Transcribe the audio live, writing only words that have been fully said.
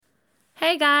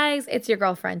Hey guys, it's your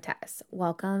girlfriend Tess.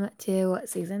 Welcome to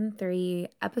season 3,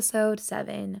 episode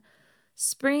 7,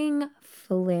 Spring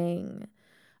Fling.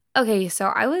 Okay, so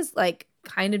I was like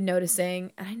kind of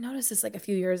noticing, and I noticed this like a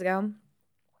few years ago,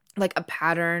 like a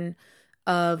pattern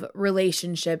of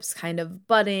relationships kind of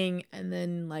budding and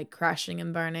then like crashing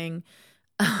and burning.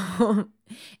 And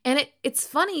it's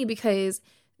funny because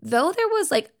though there was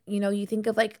like, you think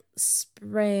of like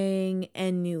spring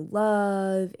and new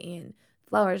love and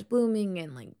flowers blooming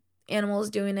and like animals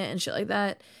doing it and shit like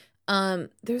that.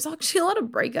 There's actually a lot of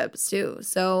breakups too.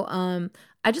 So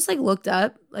I just like looked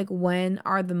up like when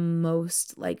are the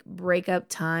most like breakup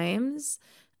times.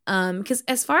 Because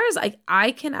as far as like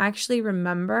I can actually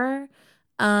remember,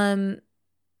 um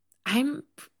I'm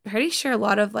pretty sure a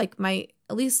lot of like my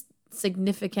at least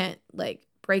significant like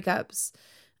breakups,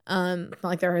 not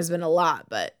like there has been a lot,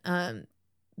 but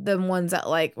the ones that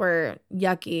like were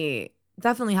yucky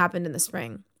definitely happened in the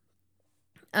spring.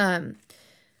 Um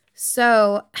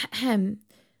so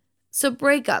so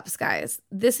breakups, guys.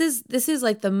 This is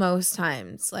like the most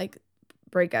times like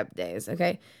breakup days,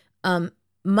 okay?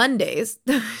 Mondays,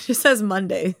 just says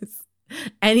Mondays.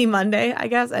 Any Monday, I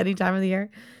guess, any time of the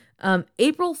year.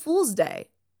 April Fool's Day,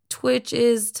 which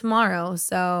is tomorrow.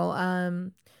 So I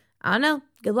don't know.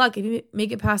 Good luck. If you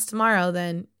make it past tomorrow,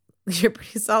 then you're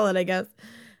pretty solid, I guess.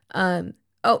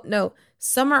 Oh no,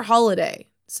 summer holiday.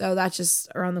 So that's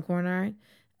just around the corner.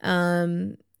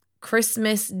 Um,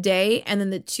 Christmas Day, and then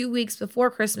the 2 weeks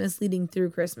before Christmas leading through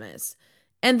Christmas,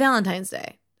 and Valentine's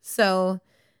Day. So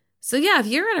yeah, if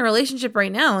you're in a relationship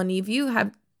right now and if you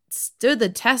have stood the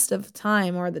test of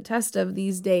time or the test of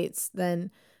these dates, then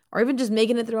or even just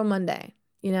making it through a Monday,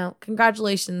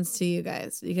 congratulations to you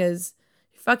guys because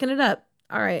you're fucking it up.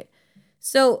 All right.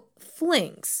 So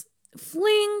flings.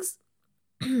 Flings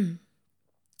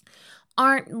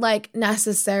aren't like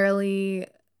necessarily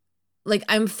like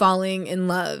I'm falling in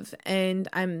love and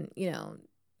I'm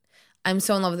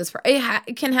so in love with this person.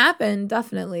 It can happen,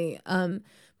 definitely. But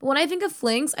when I think of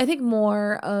flings, I think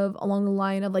more of along the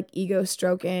line of like ego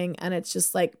stroking, and it's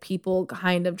just like people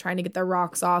kind of trying to get their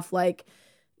rocks off. Like,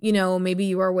 maybe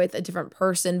you were with a different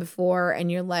person before,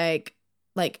 and you're like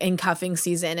in cuffing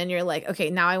season, and you're like, okay,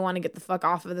 now I want to get the fuck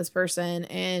off of this person,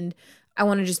 and I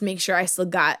want to just make sure I still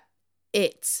got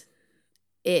it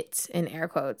in air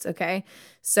quotes. Okay.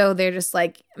 So they're just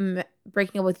like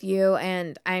breaking up with you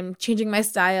and I'm changing my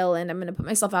style and I'm going to put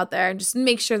myself out there and just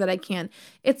make sure that I can.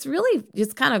 It's really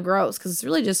just kind of gross because it's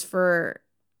really just for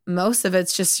most of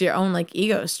it's just your own like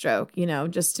ego stroke,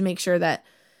 just to make sure that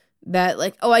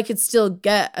like, oh, I could still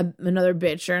get another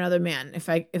bitch or another man if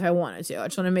I wanted to. I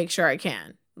just want to make sure I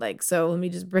can. Like, so let me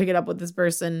just break it up with this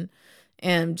person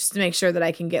and just to make sure that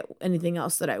I can get anything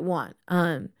else that I want.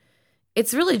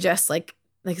 It's really just like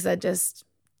I said, just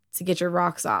to get your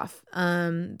rocks off.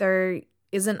 There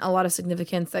isn't a lot of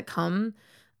significance that come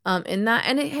in that.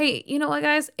 And hey, you know what,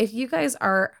 guys? If you guys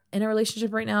are in a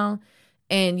relationship right now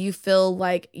and you feel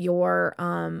like your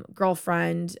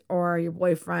girlfriend or your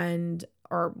boyfriend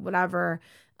or whatever,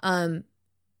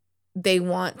 they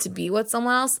want to be with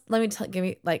someone else, let me give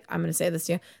me like I'm gonna say this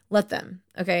to you. Let them,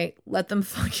 okay? Let them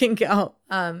fucking go.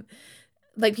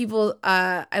 Like people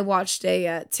I watched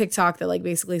a TikTok that like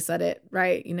basically said it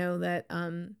right, that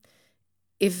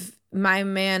if my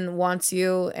man wants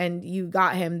you and you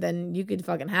got him, then you could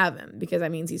fucking have him because that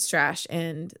means he's trash.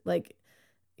 And like,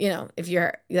 if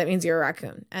that means you're a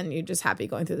raccoon and you're just happy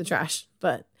going through the trash.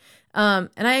 But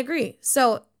and I agree.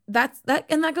 So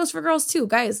and that goes for girls too.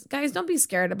 Guys, don't be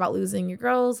scared about losing your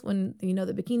girls when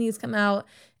the bikinis come out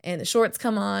and the shorts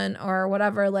come on or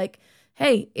whatever. Like,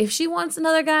 hey, if she wants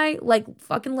another guy, like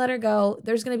fucking let her go.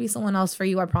 There's going to be someone else for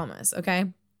you, I promise, okay?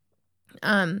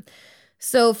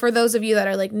 So for those of you that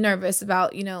are like nervous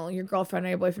about, your girlfriend or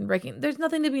your boyfriend breaking, there's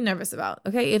nothing to be nervous about,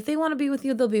 okay? If they want to be with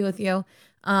you, they'll be with you.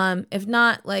 If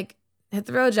not, like hit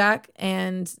the road, Jack,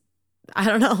 and I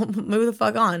don't know, move the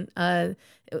fuck on.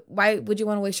 Why would you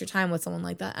want to waste your time with someone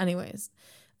like that anyways?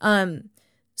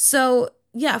 So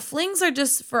yeah, flings are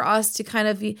just for us to kind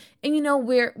of be, and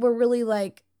we're really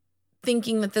like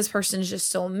thinking that this person is just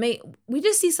so amazing. We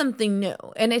just see something new.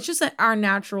 And it's just like our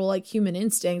natural like human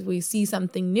instinct. We see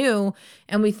something new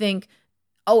and we think,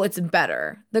 oh, it's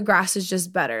better. The grass is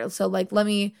just better. So like,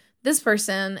 this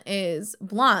person is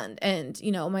blonde and,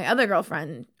 my other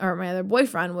girlfriend or my other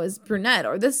boyfriend was brunette,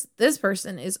 or this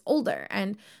person is older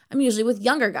and I'm usually with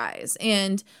younger guys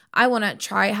and I want to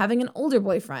try having an older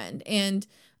boyfriend. And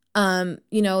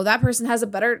that person has a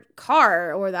better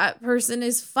car or that person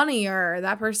is funnier, or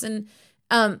that person,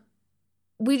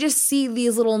 we just see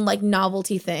these little like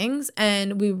novelty things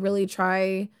and we really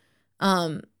try,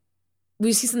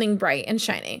 we see something bright and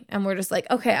shiny and we're just like,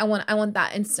 okay, I want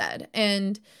that instead.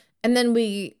 And then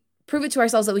we prove it to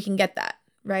ourselves that we can get that,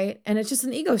 right? And it's just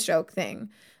an ego stroke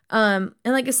thing. And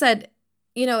like I said,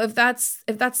 if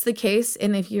that's the case,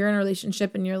 and if you're in a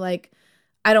relationship and you're like,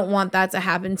 I don't want that to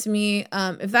happen to me,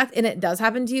 if that and it does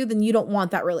happen to you, then you don't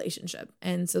want that relationship.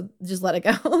 And so just let it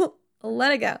go.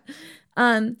 Let it go.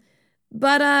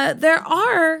 But there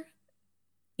are,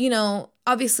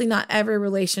 obviously not every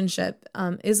relationship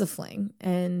is a fling.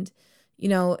 And,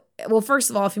 well, first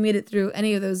of all, if you made it through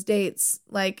any of those dates,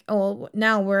 like,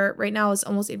 right now it's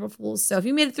almost April Fool's. So if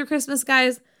you made it through Christmas,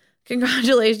 guys,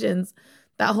 congratulations.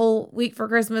 That whole week for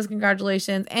Christmas,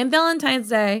 congratulations. And Valentine's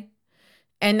Day.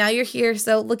 And now you're here.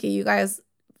 So look at you guys.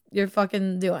 You're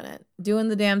fucking doing it. Doing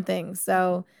the damn thing.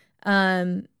 So,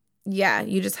 yeah,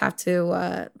 you just have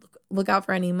to look out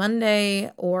for any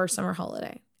Monday or summer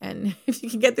holiday. And if you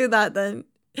can get through that, then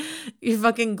you're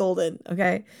fucking golden.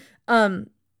 Okay.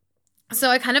 So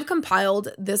I kind of compiled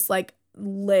this like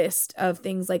list of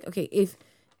things like, okay,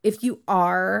 if you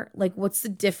are like, what's the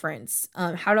difference?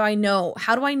 How do I know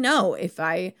if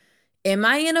am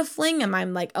I in a fling? Am I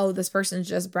like, oh, this person's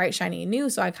just bright, shiny, and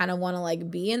new, so I kind of want to like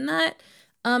be in that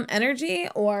energy?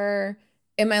 Or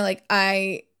am I like,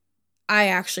 I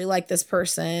actually like this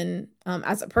person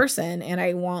as a person, and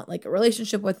I want like a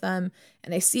relationship with them,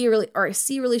 and I see a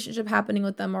relationship happening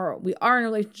with them, or we are in a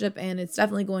relationship, and it's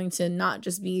definitely going to not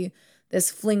just be this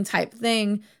fling type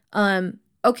thing.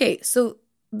 Okay, so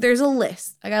there's a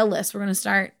list. I got a list. We're gonna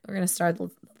start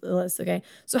the list. Okay,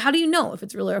 so how do you know if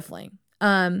it's real or a fling?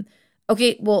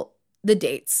 Okay, well, the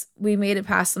dates. We made it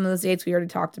past some of those dates. We already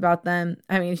talked about them.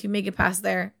 I mean, if you make it past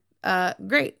there,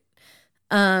 great.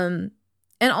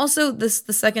 And also the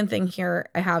second thing here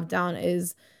I have down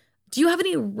is, do you have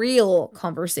any real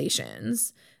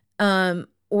conversations?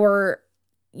 Or,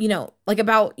 like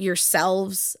about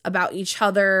yourselves, about each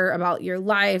other, about your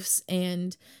lives,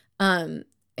 and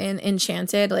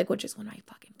Enchanted, like, which is one of my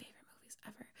fucking favorite movies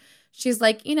ever. She's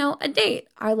like, a date,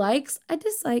 our likes, our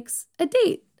dislikes, a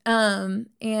date. And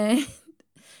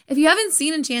if you haven't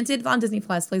seen Enchanted on Disney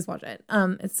Plus, please watch it.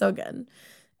 It's so good.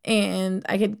 And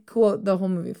I could quote the whole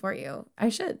movie for you. I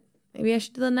should. Maybe I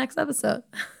should do the next episode.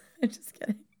 I'm just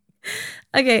kidding.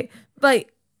 Okay, but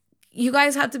you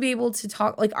guys have to be able to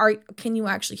talk. Like, can you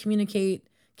actually communicate?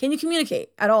 Can you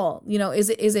communicate at all? Is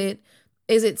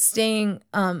it staying?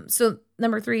 So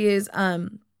number 3 is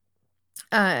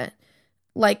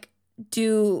like,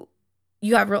 do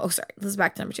you have real? Oh, sorry. This is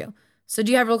back to number 2. So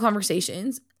do you have real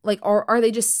conversations? Like, or are they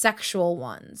just sexual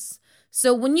ones?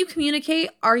 So when you communicate,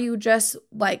 are you just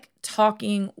like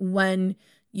talking when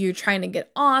you're trying to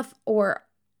get off, or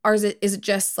is it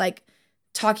just like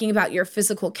talking about your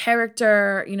physical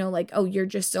character, like, oh, you're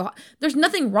just so hot. There's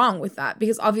nothing wrong with that,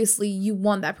 because obviously you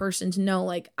want that person to know,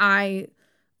 like, I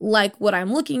like what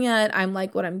I'm looking at, I'm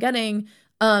like what I'm getting.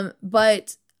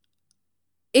 But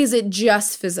is it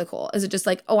just physical? Is it just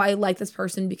like, oh, I like this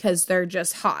person because they're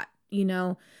just hot,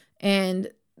 and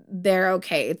they're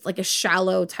okay. It's like a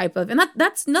shallow type of, and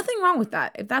that's nothing wrong with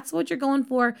that. If that's what you're going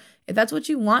for, if that's what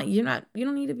you want, you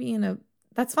don't need to be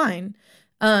that's fine.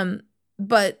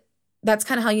 But that's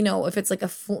kind of how you know if it's like a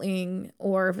fling,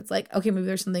 or if it's like, okay, maybe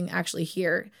there's something actually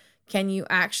here. Can you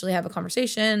actually have a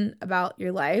conversation about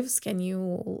your lives? Can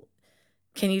you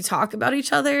talk about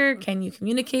each other? Can you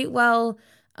communicate well?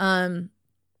 That's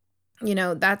going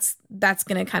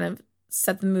to kind of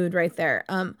set the mood right there.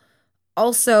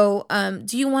 Also,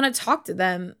 do you want to talk to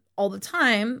them all the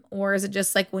time? Or is it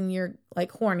just like when you're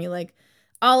like horny, like,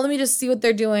 oh, let me just see what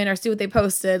they're doing or see what they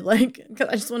posted. Like, cause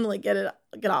I just want to like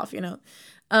get off,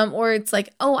 or it's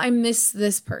like, oh, I miss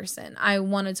this person. I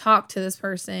want to talk to this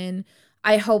person.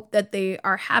 I hope that they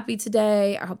are happy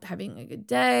today. I hope they're having a good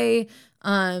day.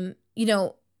 How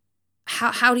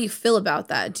do you feel about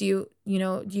that? Do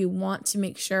you want to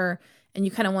make sure, and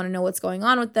you kind of want to know what's going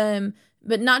on with them,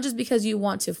 but not just because you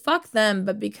want to fuck them,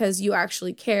 but because you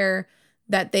actually care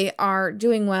that they are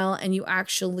doing well, and you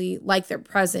actually like their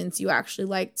presence. You actually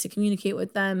like to communicate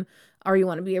with them, or you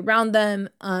want to be around them.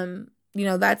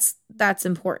 That's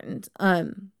important.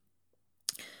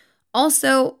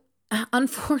 Also,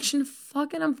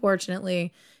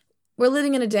 unfortunately, we're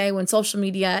living in a day when social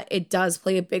media, it does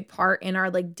play a big part in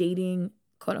our like dating,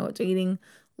 quote unquote, dating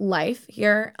life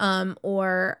here,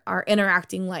 or our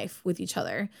interacting life with each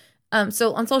other.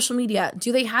 So on social media,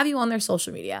 do they have you on their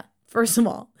social media? First of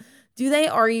all,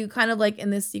 are you kind of like in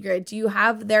this secret? Do you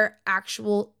have their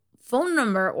actual phone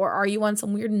number, or are you on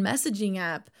some weird messaging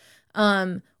app?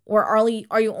 Or are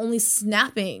you only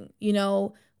snapping,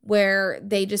 where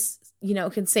they just,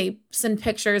 can send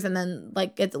pictures and then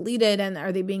like get deleted? And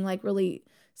are they being like really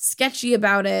sketchy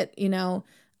about it,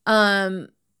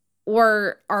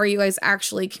 or are you guys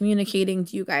actually communicating?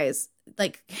 Do you guys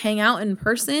like hang out in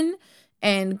person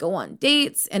and go on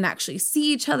dates and actually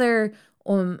see each other,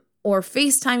 or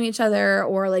FaceTime each other,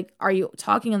 or like are you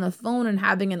talking on the phone and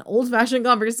having an old-fashioned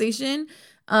conversation?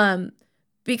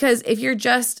 Because if you're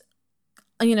just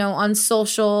on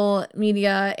social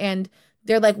media and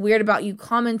they're like weird about you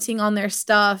commenting on their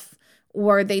stuff,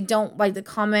 or they don't like to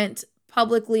comment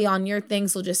publicly on your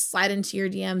things, will just slide into your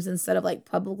DMs instead of like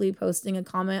publicly posting a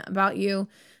comment about you.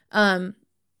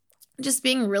 Just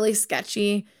being really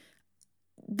sketchy.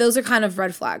 Those are kind of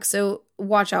red flags. So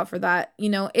watch out for that.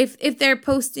 If they're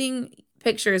posting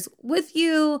pictures with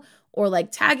you or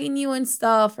like tagging you and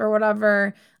stuff or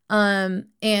whatever, and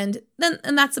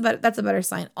that's a better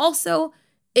sign. Also,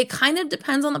 it kind of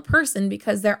depends on the person,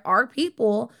 because there are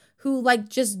people who like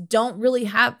just don't really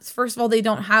have, first of all, if they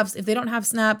don't have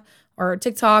Snap or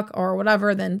TikTok or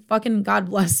whatever, then fucking God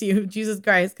bless you, Jesus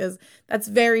Christ, because that's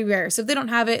very rare. So if they don't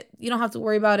have it, you don't have to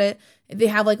worry about it. If they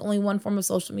have like only one form of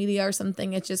social media or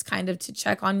something, it's just kind of to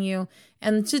check on you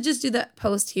and to just do that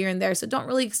post here and there. So don't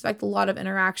really expect a lot of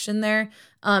interaction there.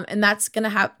 And that's going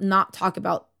to not talk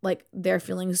about like their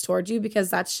feelings towards you, because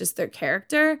that's just their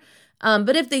character.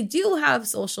 But if they do have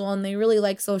social and they really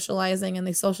like socializing and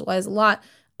they socialize a lot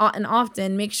and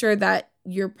often, make sure that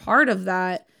you're part of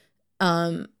that.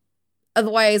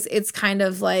 Otherwise, it's kind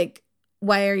of like,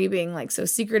 why are you being like so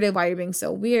secretive? Why are you being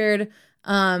so weird?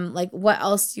 Like what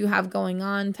else do you have going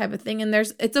on type of thing? And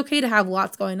it's okay to have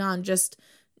lots going on. Just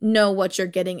know what you're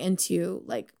getting into,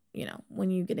 like,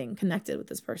 when you're getting connected with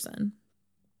this person.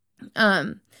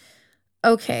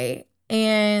 Okay.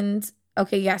 And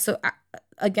okay. Yeah. So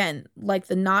again, like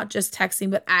the not just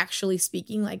texting, but actually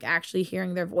speaking, like actually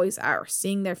hearing their voice or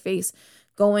seeing their face,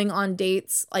 going on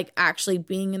dates, like actually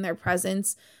being in their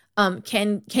presence.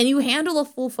 Can you handle a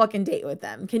full fucking date with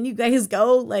them? Can you guys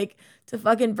go like to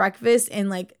fucking breakfast and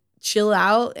like chill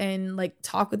out and like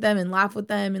talk with them and laugh with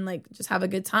them and like just have a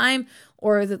good time?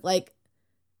 Or is it like,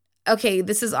 okay,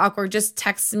 this is awkward, just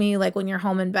text me like when you're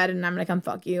home in bed and I'm gonna come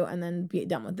fuck you and then be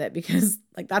done with it, because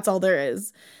like that's all there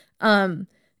is.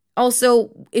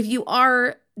 Also, if you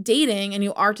are dating and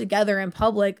you are together in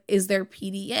public, is there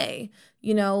PDA?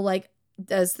 Like,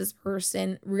 does this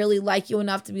person really like you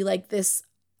enough to be like, this,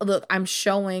 look, I'm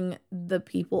showing the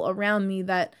people around me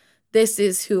that this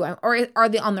is who I'm, or are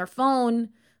they on their phone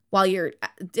while you're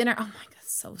at dinner? Oh my God,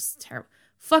 so terrible.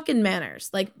 Fucking manners.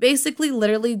 Like basically,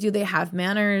 literally, do they have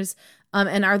manners?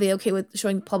 And are they okay with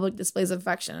showing public displays of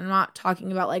affection? I'm not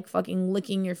talking about like fucking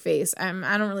licking your face. I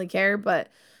don't really care, but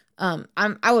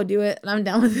I would do it and I'm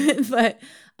down with it. But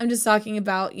I'm just talking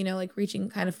about, like reaching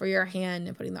kind of for your hand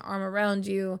and putting the arm around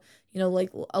you,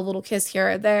 like a little kiss here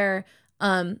or there.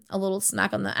 A little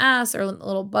smack on the ass or a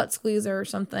little butt squeeze or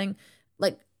something,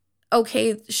 like,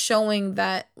 okay, showing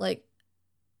that like,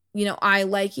 I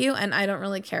like you and I don't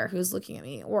really care who's looking at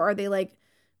me. Or are they like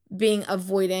being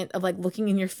avoidant of like looking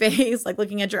in your face, like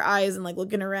looking at your eyes and like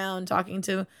looking around, talking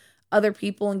to other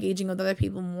people, engaging with other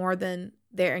people more than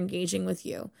they're engaging with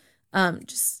you?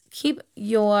 Just keep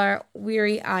your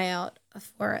weary eye out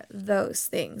for those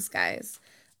things, guys.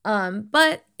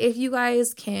 But if you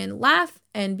guys can laugh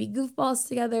and be goofballs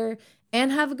together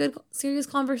and have a good serious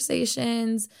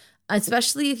conversations,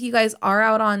 especially if you guys are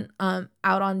out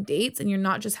on dates and you're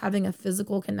not just having a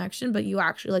physical connection, but you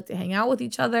actually like to hang out with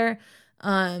each other,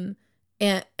 and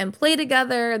play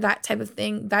together, that type of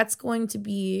thing, that's going to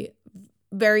be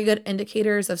very good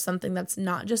indicators of something that's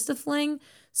not just a fling.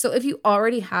 So if you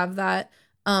already have that,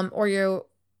 or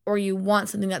you want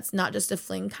something that's not just a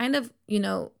fling, kind of,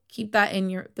 keep that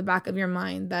in the back of your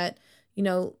mind that,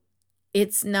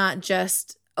 it's not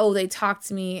just, oh, they talk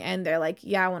to me and they're like,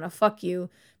 yeah, I want to fuck you,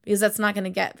 because that's not going to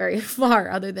get very far,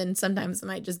 other than sometimes it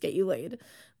might just get you laid,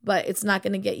 but it's not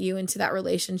going to get you into that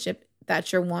relationship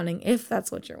that you're wanting, if that's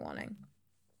what you're wanting.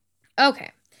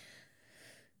 Okay.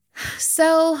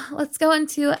 So let's go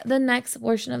into the next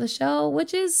portion of the show,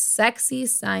 which is sexy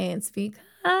science,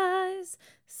 because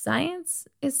science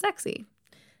is sexy.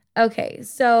 Okay,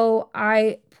 so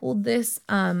I pulled this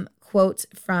quote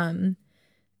from,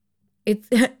 it's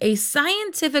a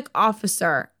scientific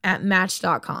officer at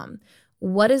Match.com.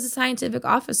 What is a scientific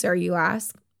officer, you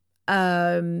ask?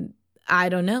 I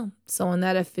don't know. Someone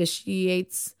that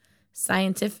officiates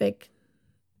scientific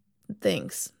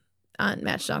things on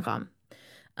Match.com.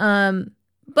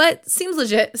 But seems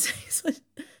legit. Seems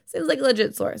like a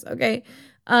legit source. Okay.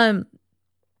 So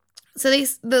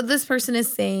this person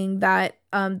is saying that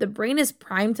the brain is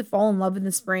primed to fall in love in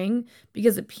the spring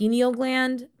because the pineal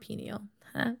gland,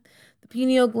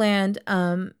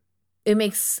 it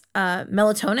makes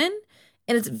melatonin,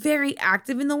 and it's very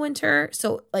active in the winter.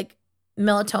 So like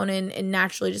melatonin, it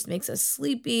naturally just makes us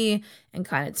sleepy and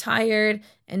kind of tired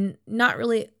and not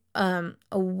really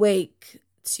awake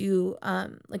to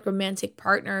like romantic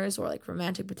partners or like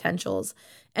romantic potentials.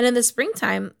 And in the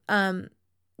springtime,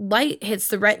 light hits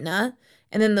the retina,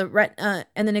 and then the retina,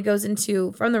 and then it goes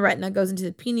into, from the retina goes into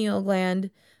the pineal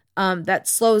gland, that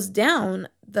slows down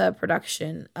the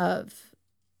production of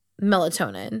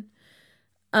melatonin.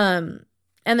 And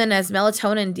then as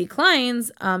melatonin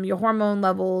declines, your hormone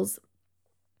levels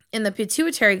in the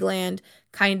pituitary gland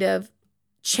kind of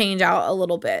change out a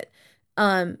little bit.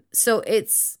 So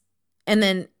it's, and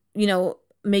then,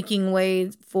 making way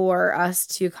for us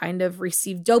to kind of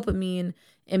receive dopamine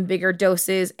in bigger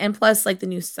doses. And plus like the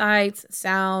new sights,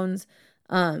 sounds,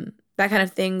 that kind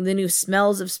of thing, the new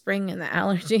smells of spring and the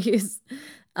allergies,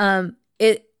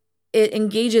 it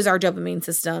engages our dopamine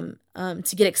system,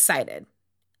 to get excited.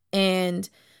 And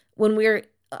when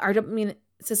our dopamine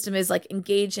system is like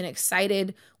engaged and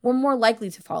excited, we're more likely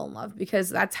to fall in love, because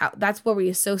that's where we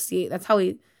associate. That's how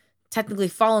we technically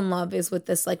fall in love, is with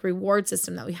this like reward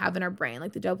system that we have in our brain,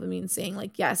 like the dopamine saying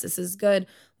like, yes, this is good.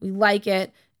 We like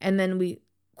it. And then we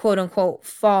quote unquote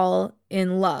fall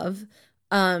in love.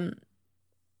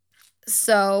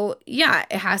 So yeah,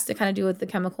 it has to kind of do with the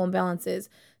chemical imbalances.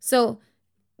 So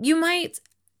you might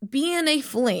be in a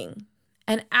fling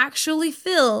and actually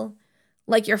feel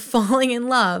like you're falling in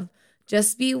love.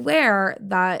 Just be aware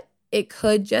that it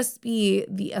could just be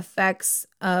the effects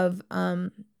of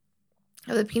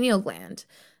the pineal gland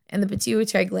and the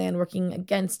pituitary gland working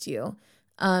against you.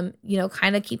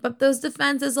 Kind of keep up those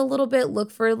defenses a little bit.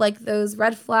 Look for like those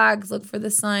red flags. Look for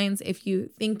the signs. If you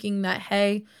thinking that,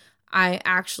 hey, I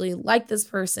actually like this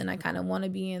person, I kind of want to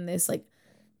be in this like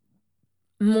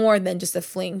more than just a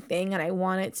fling thing, and I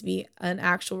want it to be an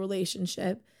actual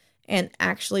relationship and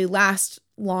actually last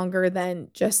longer than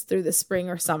just through the spring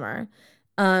or summer.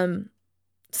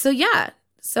 So yeah.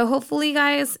 So hopefully,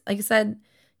 guys, like I said,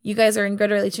 you guys are in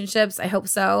good relationships. I hope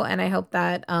so. And I hope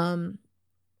that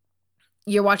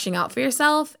you're watching out for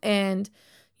yourself and,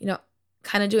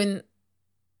 kind of doing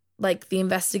like the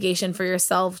investigation for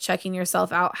yourself, checking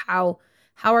yourself out. How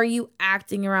are you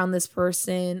acting around this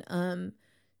person?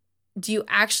 Do you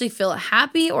actually feel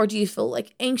happy, or do you feel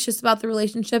like anxious about the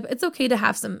relationship? It's okay to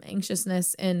have some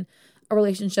anxiousness in a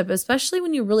relationship, especially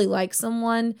when you really like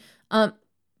someone.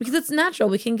 Because it's natural.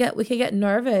 We can get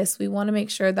nervous. We want to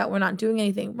make sure that we're not doing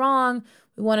anything wrong.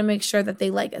 We want to make sure that they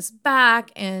like us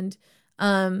back. And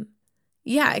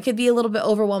it could be a little bit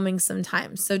overwhelming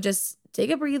sometimes. So just take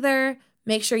a breather.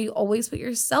 Make sure you always put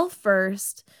yourself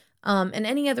first. And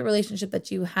any other relationship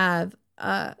that you have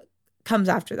comes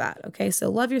after that. Okay, so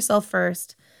love yourself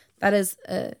first. That is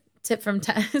a tip from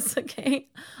Tess. Okay,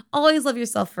 always love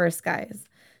yourself first, guys.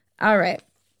 All right.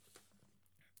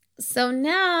 So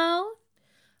now.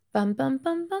 Bum bum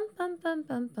bum bum bum bum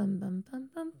bum bum bum bum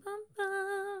bum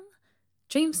bum.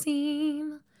 Dream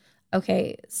scene.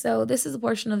 Okay, so this is a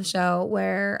portion of the show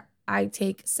where I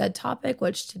take said topic,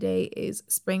 which today is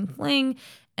spring fling,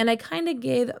 and I kind of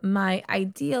give my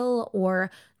ideal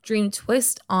or dream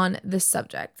twist on this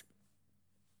subject.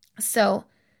 So,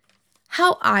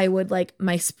 how I would like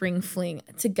my spring fling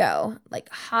to go, like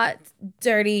hot,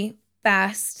 dirty,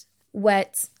 fast,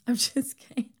 wet. I'm just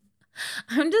kidding.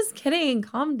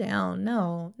 Calm down.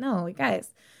 No,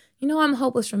 guys. I'm a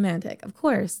hopeless romantic. Of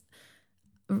course.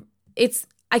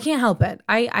 I can't help it.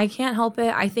 I can't help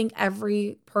it. I think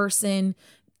every person,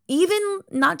 even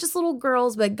not just little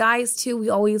girls, but guys too, we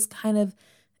always kind of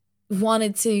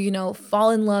wanted to, fall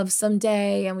in love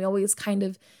someday. And we always kind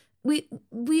of,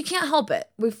 we can't help it.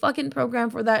 We fucking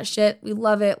programmed for that shit. We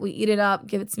love it. We eat it up.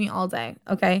 Give it to me all day.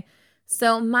 Okay.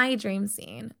 So my dream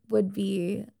scene would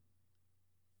be,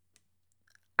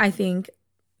 I think,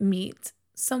 meet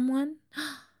someone.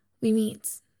 We meet.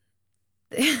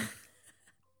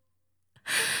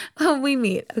 We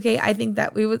meet. Okay. I think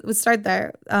that we would start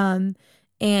there. And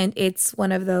it's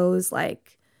one of those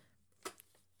like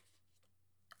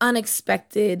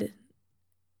unexpected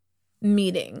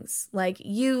meetings. Like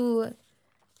you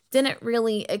didn't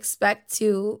really expect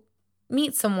to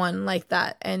meet someone like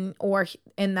that or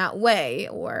in that way,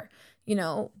 or,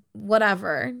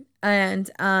 whatever.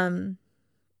 And, and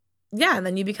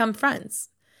then you become friends.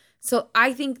 So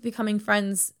I think becoming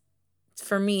friends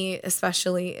for me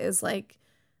especially is like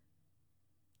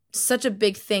such a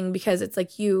big thing, because it's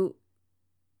like you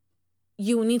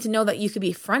need to know that you could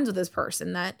be friends with this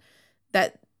person, that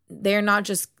they're not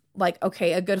just like,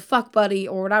 okay, a good fuck buddy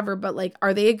or whatever, but like,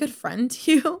 are they a good friend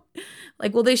to you?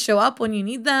 Like, will they show up when you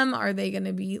need them? Are they going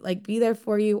to be there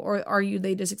for you? Or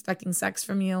they just expecting sex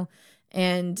from you?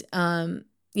 And,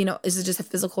 is it just a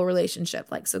physical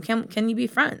relationship? Like, so can you be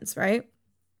friends, right?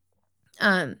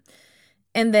 And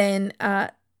then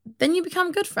you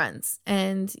become good friends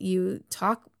and you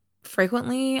talk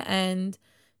frequently, and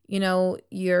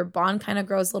your bond kind of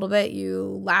grows a little bit.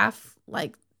 You laugh,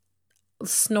 like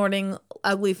snorting,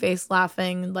 ugly face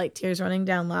laughing, like tears running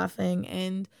down laughing,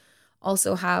 and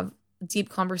also have deep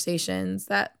conversations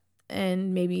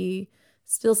and maybe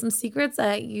spill some secrets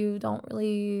that you don't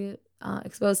really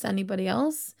expose to anybody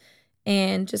else,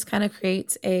 and just kind of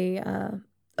creates a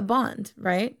bond,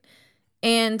 right?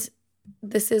 And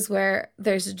this is where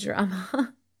there's a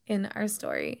drama in our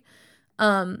story.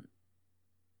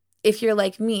 If you're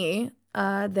like me,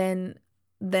 then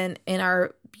in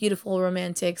our beautiful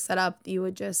romantic setup, you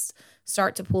would just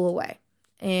start to pull away,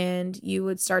 and you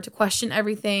would start to question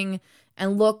everything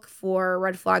and look for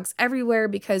red flags everywhere,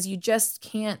 because you just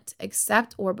can't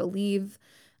accept or believe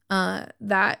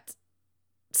that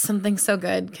something so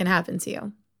good can happen to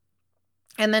you.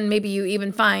 And then maybe you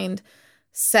even find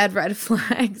said red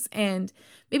flags, and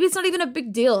maybe it's not even a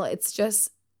big deal.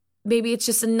 Maybe it's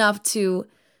just enough to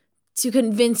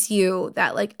convince you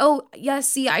that, like, oh yeah,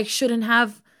 see, I shouldn't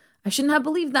have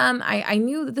believed them. I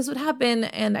knew that this would happen,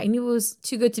 and I knew it was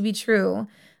too good to be true.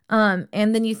 And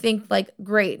then you think, like,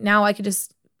 great, now I could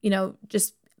just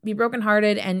be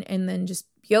brokenhearted and then just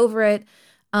be over it.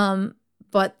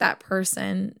 But that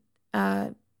person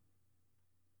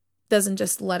doesn't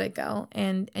just let it go,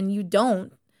 and you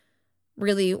don't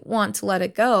really want to let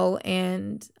it go,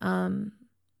 and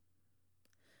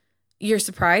you're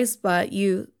surprised, but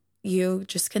you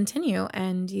just continue,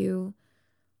 and you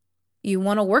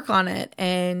want to work on it,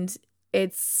 and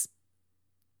it's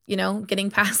getting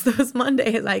past those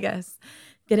Mondays, I guess,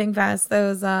 getting past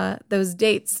those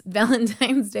dates,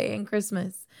 Valentine's Day and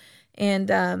Christmas, and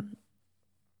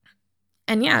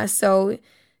yeah, so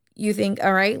you think,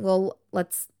 all right, well,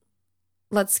 let's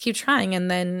keep trying, and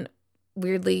then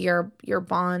weirdly your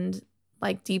bond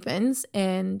like deepens,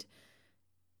 and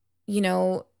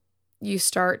you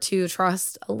start to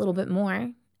trust a little bit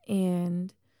more,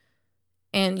 and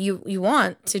you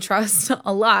want to trust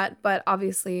a lot, but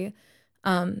obviously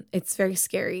it's very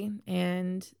scary,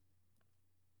 and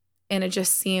it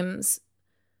just seems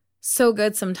so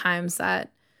good sometimes and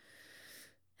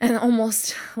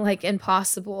almost like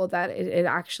impossible that it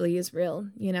actually is real,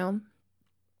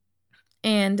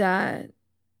 and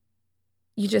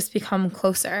you just become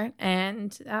closer,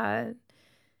 and I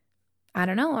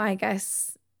don't know, I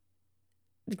guess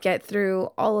get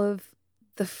through all of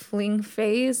the fling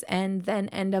phase, and then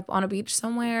end up on a beach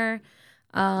somewhere,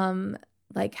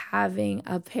 like having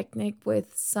a picnic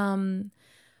with some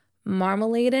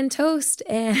marmalade and toast,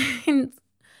 and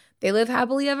they live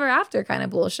happily ever after kind of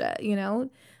bullshit,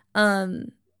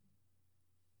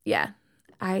 yeah,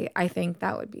 I think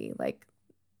that would be like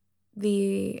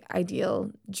the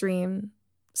ideal dream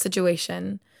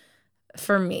situation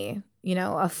for me,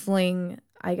 a fling,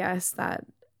 I guess, that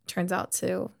turns out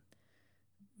to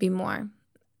be more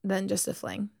than just a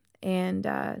fling. And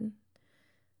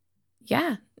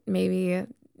yeah, maybe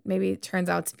it turns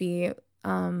out to be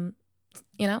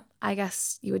I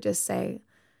guess you would just say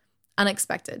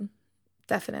unexpected.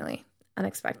 Definitely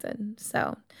unexpected.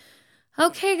 So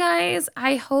okay, guys,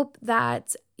 I hope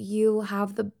that you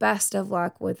have the best of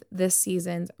luck with this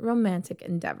season's romantic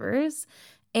endeavors.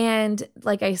 And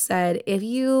like I said, if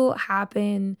you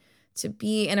happen to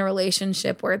be in a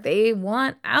relationship where they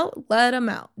want out, let them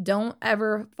out. Don't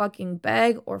ever fucking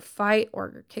beg or fight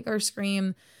or kick or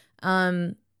scream.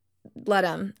 Let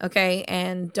them, okay?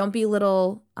 And don't be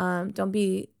little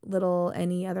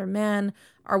any other man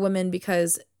or woman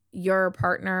because your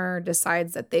partner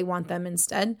decides that they want them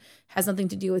instead. It has nothing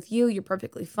to do with you. You're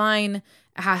perfectly fine.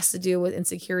 It has to do with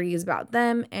insecurities about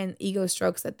them and ego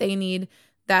strokes that they need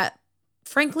that,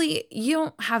 frankly, you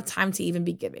don't have time to even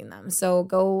be giving them. So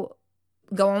go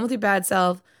on with your bad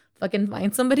self, fucking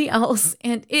find somebody else.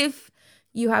 And if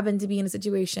you happen to be in a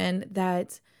situation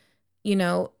that,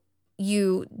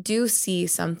 you do see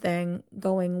something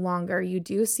going longer, you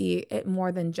do see it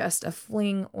more than just a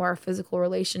fling or a physical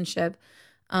relationship,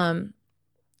 well,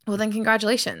 then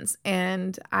congratulations.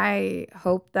 And I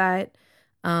hope that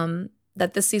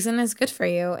that this season is good for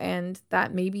you, and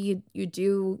that maybe you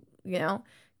do,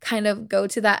 kind of go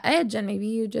to that edge, and maybe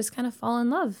you just kind of fall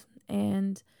in love.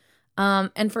 And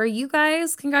for you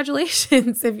guys,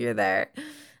 congratulations if you're there.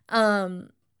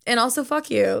 And also fuck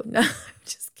you. No,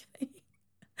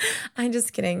 I'm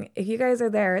just kidding. If you guys are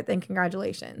there, then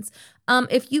congratulations.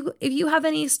 If you have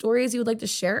any stories you would like to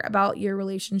share about your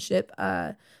relationship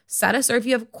status, or if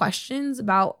you have questions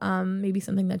about maybe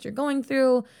something that you're going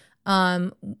through,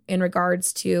 in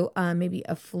regards to maybe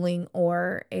a fling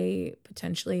or a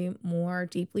potentially more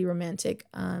deeply romantic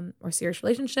or serious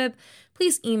relationship,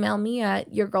 please email me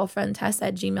at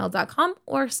yourgirlfriendtess@gmail.com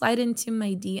or slide into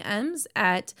my DMs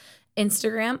at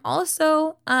Instagram.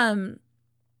 Also,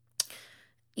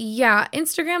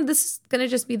 Instagram, this is going to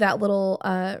just be that little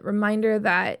reminder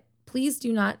that please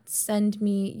do not send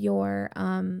me your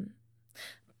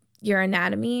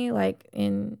anatomy like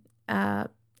in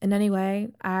any way.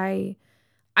 I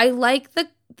like the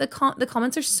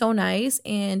comments are so nice,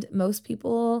 and most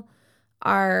people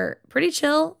are pretty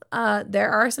chill. There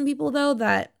are some people though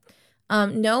that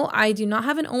no, I do not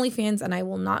have an OnlyFans, and I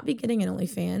will not be getting an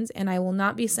OnlyFans, and I will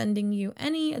not be sending you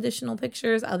any additional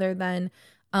pictures other than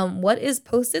what is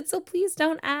posted. So please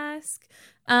don't ask.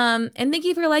 And thank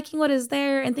you for liking what is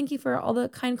there, and thank you for all the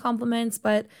kind compliments.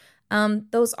 But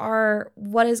those are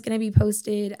what is going to be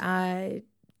posted. I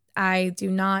do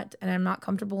not, and I'm not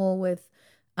comfortable with,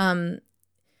 and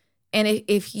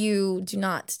if you do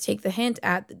not take the hint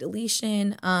at the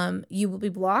deletion, you will be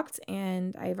blocked,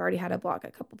 and I've already had to block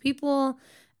a couple people.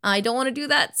 I don't want to do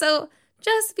that, so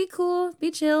just be cool, be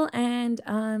chill, and,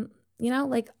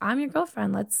 like, I'm your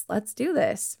girlfriend, let's do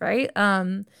this, right?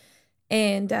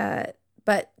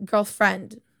 But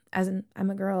girlfriend, as in I'm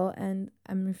a girl, and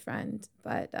I'm your friend,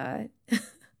 but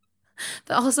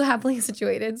also happily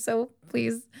situated. So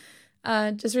please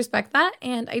just respect that.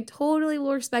 And I totally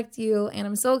will respect you. And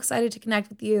I'm so excited to connect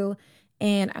with you.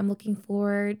 And I'm looking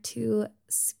forward to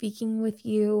speaking with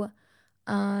you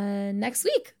next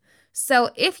week. So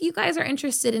if you guys are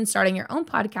interested in starting your own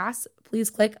podcast, please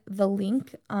click the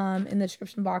link in the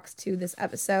description box to this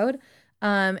episode.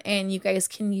 And you guys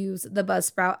can use the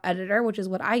Buzzsprout editor, which is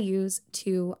what I use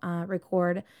to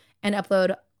record and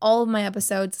upload all of my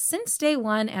episodes since day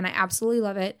one, and I absolutely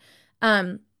love it.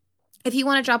 If you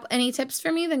want to drop any tips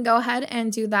for me, then go ahead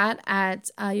and do that at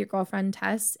your girlfriend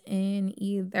Tess in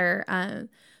either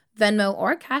Venmo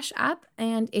or Cash App.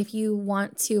 And if you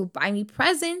want to buy me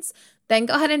presents, then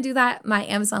go ahead and do that. My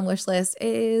Amazon wish list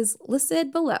is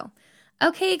listed below.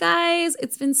 Okay, guys,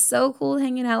 it's been so cool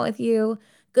hanging out with you.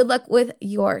 Good luck with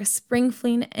your spring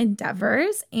fling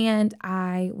endeavors, and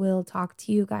I will talk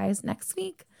to you guys next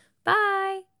week.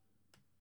 Bye.